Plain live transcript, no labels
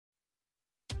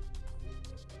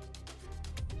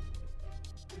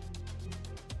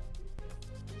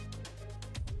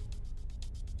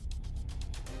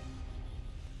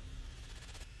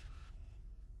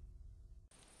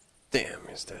Damn,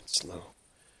 is that slow?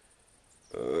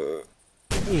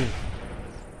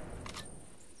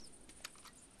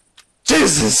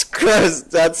 Jesus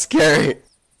Christ, that's scary.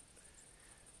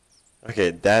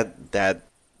 Okay, that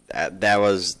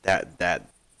was I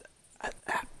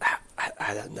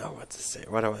don't know what to say.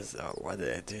 What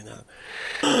did I do now?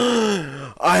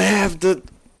 I have the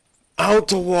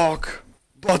auto walk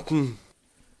button.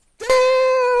 Damn!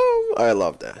 I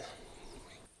love that.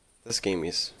 This game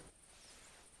is.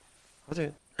 What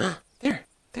did? There.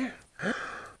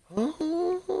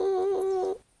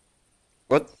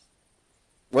 What?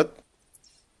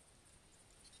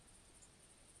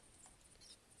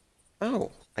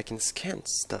 Oh, I can scan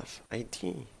stuff.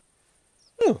 ID.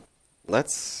 Oh,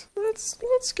 let's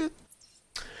get.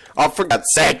 Oh, for God's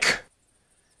sake!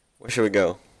 Where should we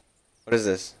go? What is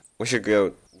this? We should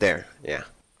go there. Yeah.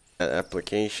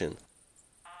 Application.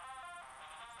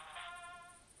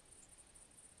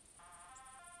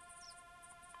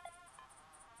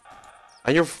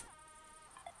 Are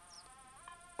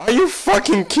you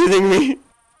fucking kidding me?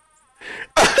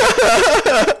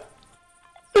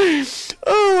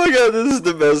 Oh my god, this is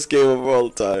the best game of all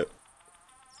time.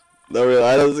 No, really,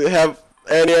 I don't have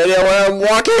any idea where I'm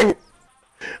walking.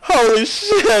 Holy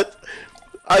shit!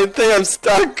 I think I'm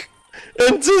stuck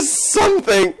into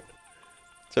something.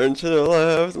 Turn to the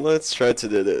left. Let's try to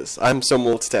do this. I'm so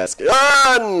multitasking.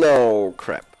 Ah, no,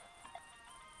 crap.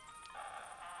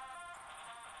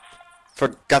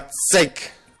 For God's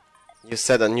sake! You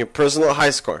set a new personal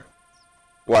high score.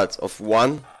 What? Of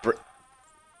 1?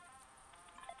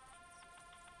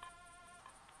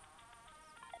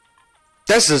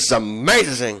 This is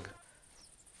amazing!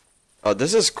 Oh,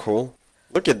 this is cool.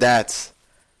 Look at that.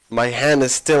 My hand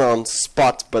is still on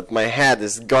spot, but my head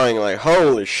is going like,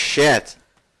 holy shit!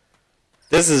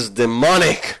 This is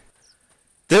demonic!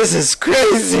 This is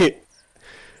crazy!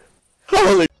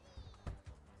 Holy.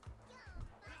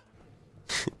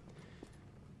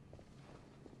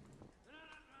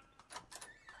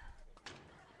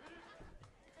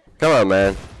 Come on,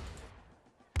 man.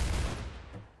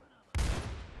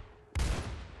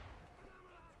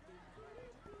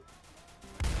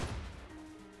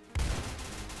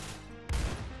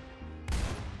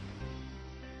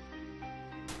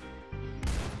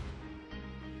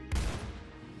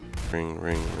 Ring,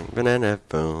 ring, ring, banana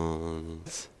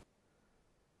phones.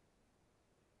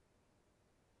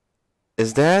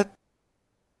 Is that?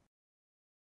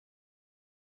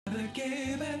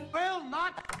 Will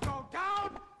not go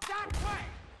down that way.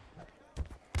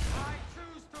 I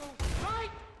choose to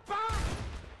fight back.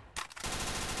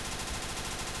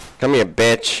 Come here,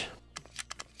 bitch.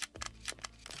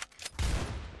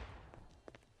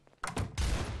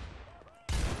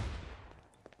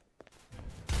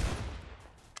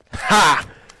 Ha!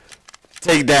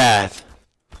 Take that.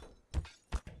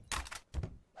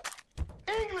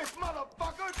 English,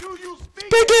 motherfucker, do you speak?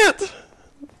 Pick it!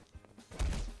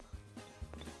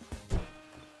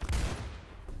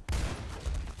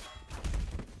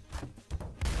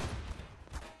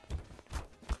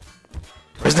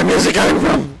 Where's the music coming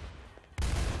from?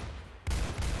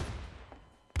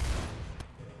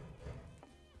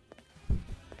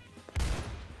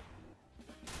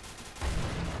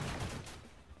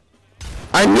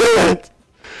 I knew it!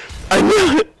 I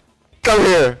knew it! Come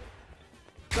here!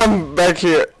 Come back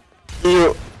here!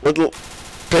 You little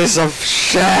piece of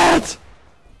shit!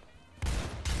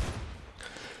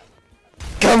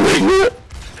 Come here!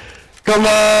 Come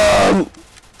on!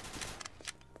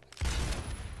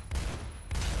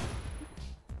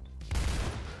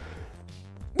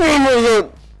 What was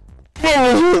it? What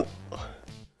was it?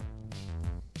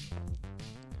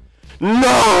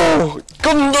 No!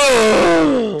 Come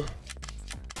on!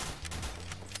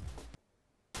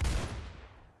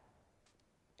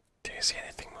 Do you see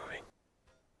anything moving?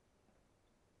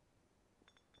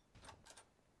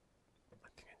 I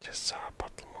think I just saw a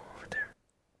bottle move over there.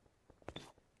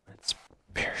 It's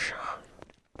beer shot.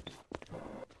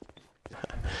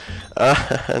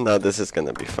 No, this is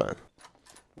gonna be fun.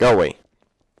 Go away.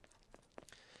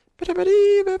 Put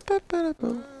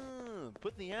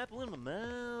the apple in my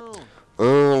mouth.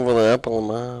 Oh, with an apple in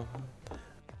my mouth.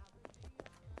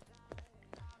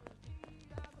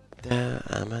 Da,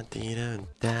 I'm a dee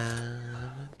da.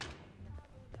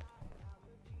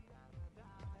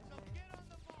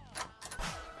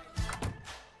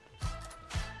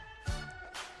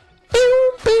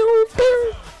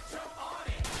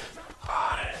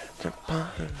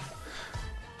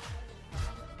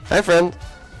 Hi, friend.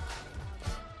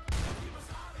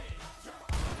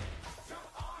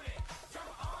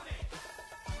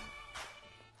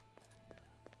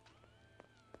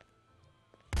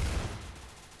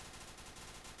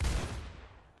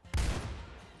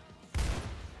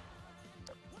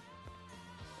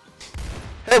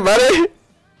 Hey, buddy!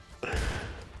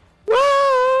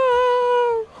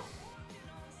 Wow!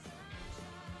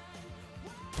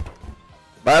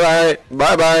 Bye bye!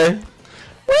 Bye bye!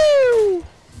 Woo!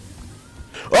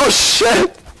 Oh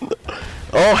shit!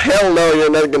 Oh hell no,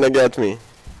 you're not gonna get me.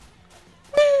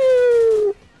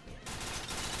 Woo!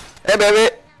 Hey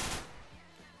baby!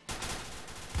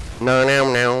 No,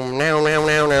 no, no, no, no,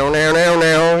 no, no, no, no,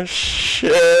 no!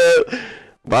 Shit!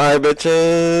 Bye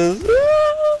bitches!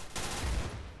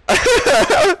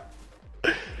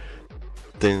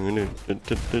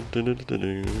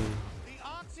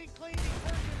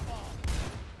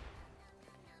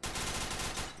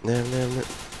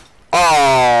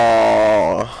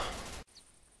 Oh!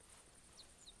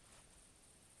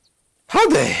 How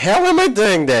the hell am I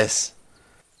doing this?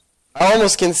 I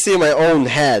almost can see my own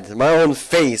head, my own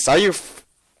face. Are you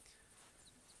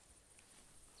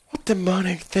what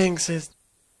demonic things is...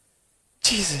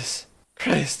 Jesus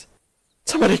Christ.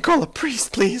 Somebody call a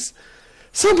priest, please.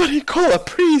 Somebody call a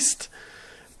priest.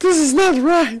 This is not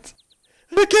right.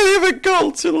 I can't even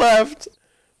go to left.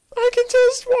 I can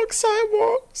just walk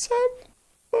sidewalk.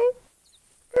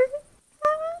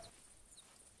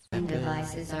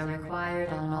 Devices are required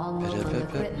on all mobile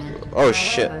equipment. Oh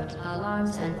shit.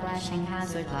 Alarms and flashing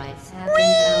hazard lights have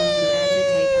been found to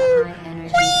agitate the high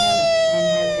energy pellet and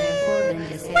have therefore been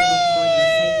disabled for your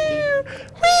safety.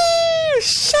 Whee!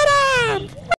 Shut up!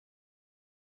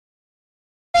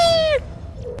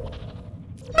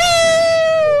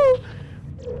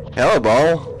 Hello,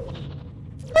 ball.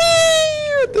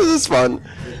 Whee! This is fun.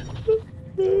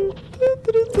 We're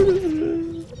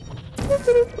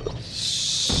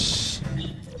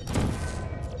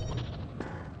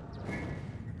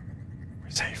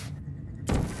safe.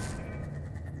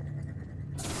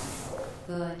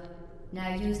 Good. Now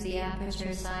use the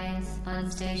aperture science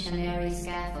unstationary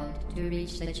scaffold to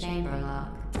reach the chamber lock.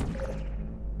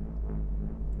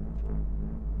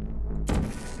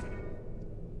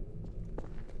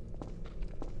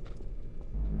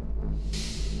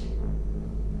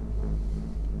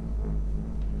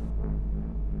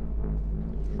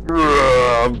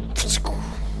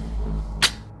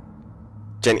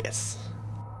 Genius.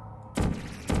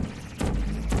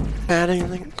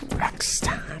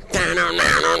 Rockstar.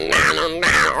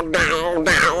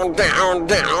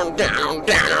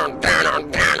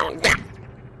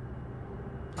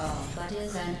 Oh, but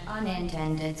is an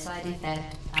unintended side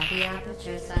effect of the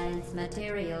aperture science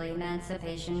material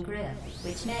emancipation grip,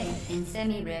 which may, in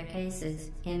semi-rare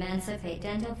cases, emancipate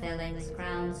dental fillings,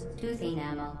 crowns, tooth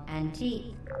enamel, and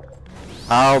teeth.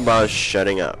 How about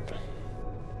shutting up?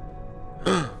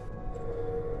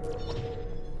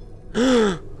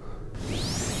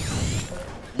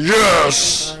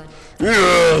 Yes!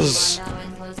 Yes!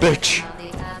 Bitch!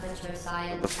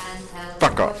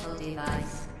 Fuck off.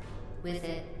 With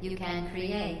it, you can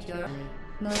create your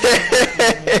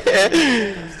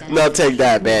No, take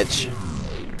that, bitch.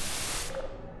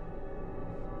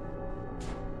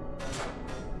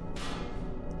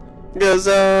 Goes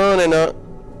on and on.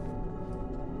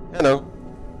 Hello.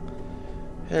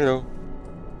 Hello.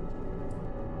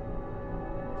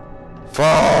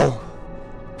 Fall.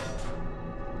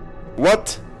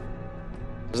 What?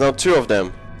 There's now two of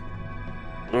them.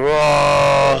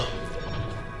 Whoa.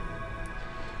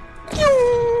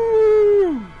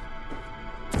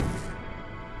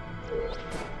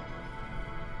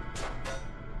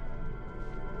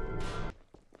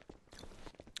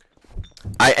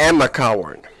 I am a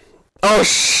coward. Oh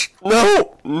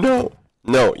no, no,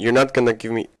 no! You're not gonna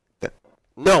give me that.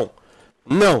 No,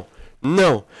 no,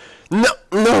 no, no,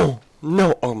 no,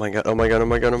 no! Oh my god! Oh my god! Oh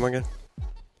my god! Oh my god!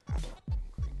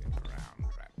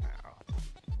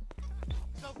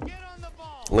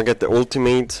 Look at the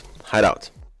ultimate hideout.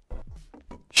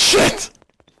 Shit!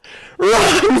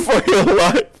 Run for your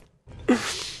life!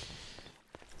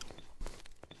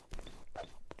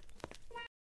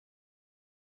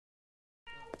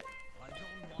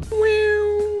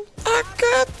 Well, I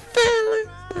got feeling.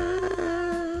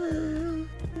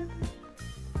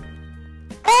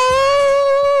 Oh,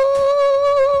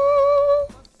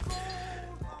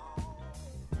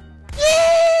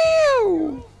 yeah!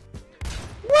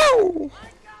 Whoa!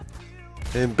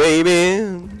 Hey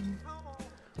baby,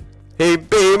 hey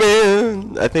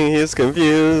baby. I think he's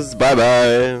confused. Bye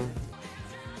bye.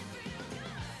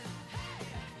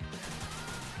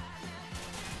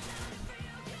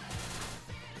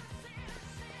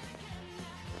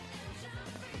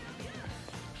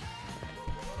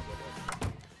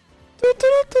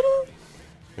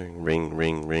 Ring,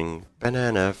 ring, ring,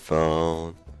 banana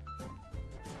phone.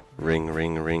 Ring,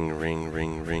 ring, ring, ring,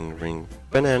 ring, ring, ring,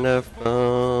 banana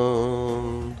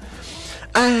phone.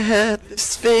 I had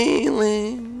this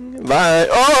feeling. Bye.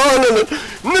 Oh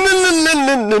no no no no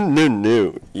no no no no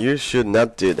no! You should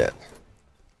not do that.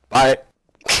 Bye.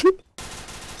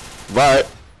 Bye.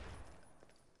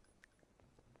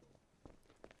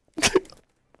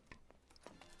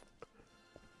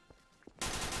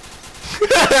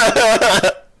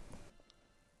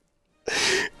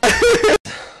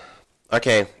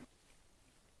 Okay.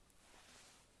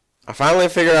 I finally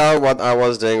figured out what I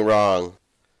was doing wrong.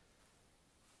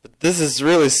 But this is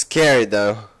really scary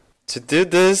though. To do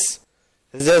this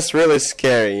is just really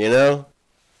scary, you know?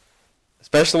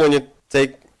 Especially when you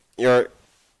take your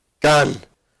gun.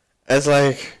 It's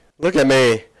like, look at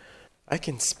me. I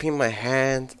can spin my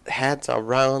head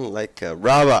around like a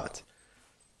robot.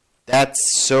 That's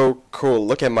so cool.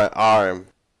 Look at my arm.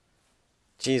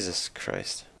 Jesus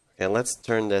Christ. Okay, let's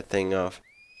turn that thing off.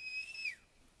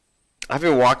 I've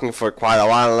been walking for quite a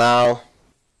while now.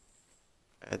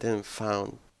 I didn't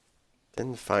find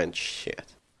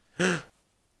shit.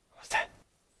 What's that?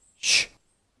 Shh.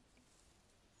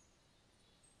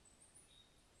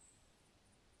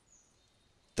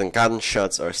 The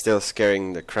gunshots are still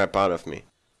scaring the crap out of me.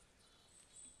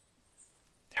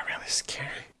 They're really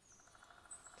scary.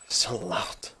 They're so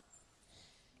loud.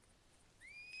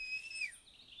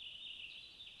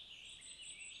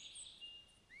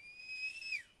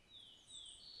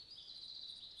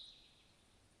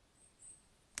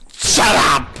 Shut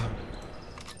up!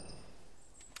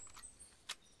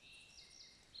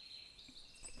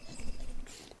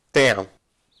 Damn.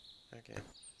 Okay.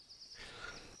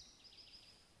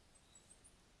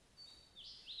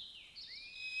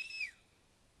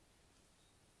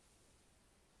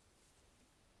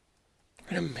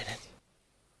 Wait a minute.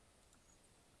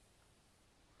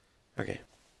 Okay.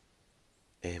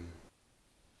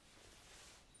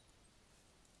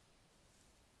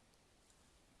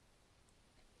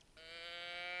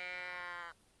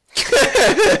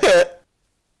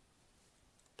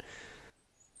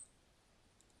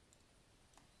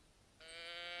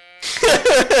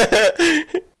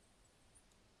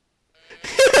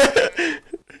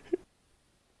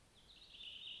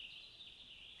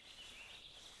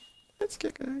 Let's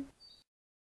get going.